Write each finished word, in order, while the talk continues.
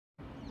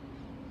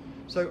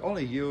So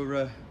Ollie,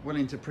 you're well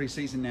into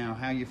pre-season now.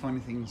 How are you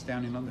finding things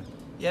down in London?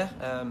 Yeah,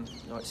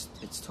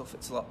 it's tough.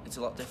 It's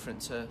a lot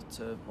different to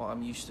what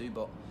I'm used to,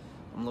 but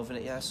I'm loving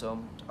it. Yeah, so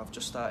I've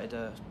just started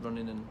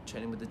running and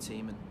training with the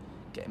team and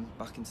getting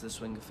back into the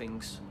swing of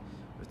things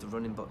with the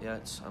running. But yeah,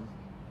 it's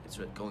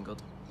going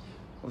good.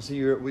 Obviously,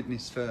 you're at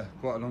Widnes for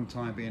quite a long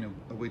time, being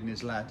a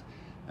Widnes lad.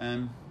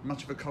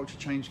 Much of a culture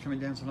change coming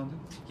down to London?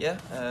 Yeah,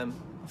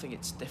 I think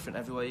it's different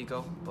everywhere you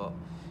go, but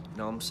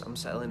I'm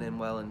settling in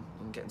well and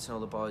I'm getting to know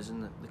the boys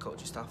and the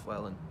coaching staff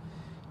well, and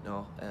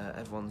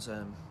everyone's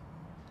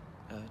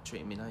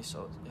treating me nice,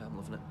 so yeah, I'm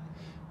loving it.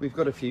 We've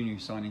got a few new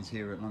signings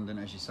here at London,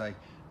 as you say.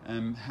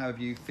 How have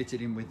you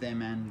fitted in with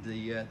them and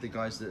the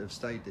guys that have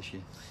stayed this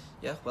year?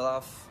 Yeah, well,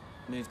 I've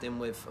moved in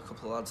with a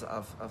couple of lads that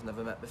I've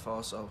never met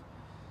before, so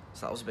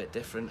that was a bit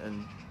different,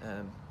 and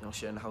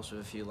sharing the house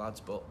with a few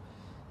lads, but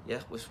yeah,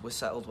 we're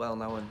settled well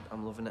now, and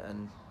I'm loving it.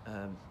 And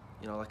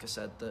like I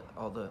said, that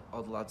all the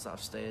lads that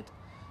have stayed,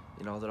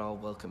 they're all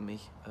welcome me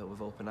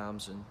with open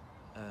arms, and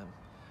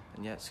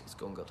yeah, it's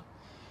going good.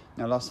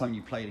 Now, last time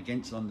you played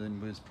against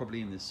London was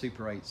probably in the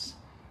Super 8s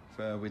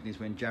for Widnes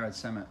when Jared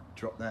Samet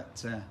dropped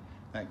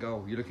that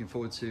goal. You're looking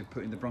forward to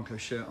putting the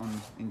Broncos shirt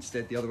on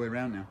instead, the other way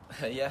around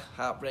now? Yeah,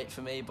 heartbreak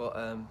for me, but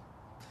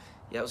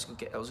yeah,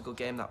 it was a good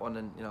game, that one,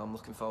 and I'm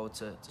looking forward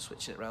to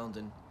switching it round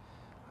and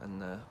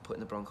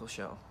putting the Broncos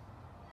shirt on.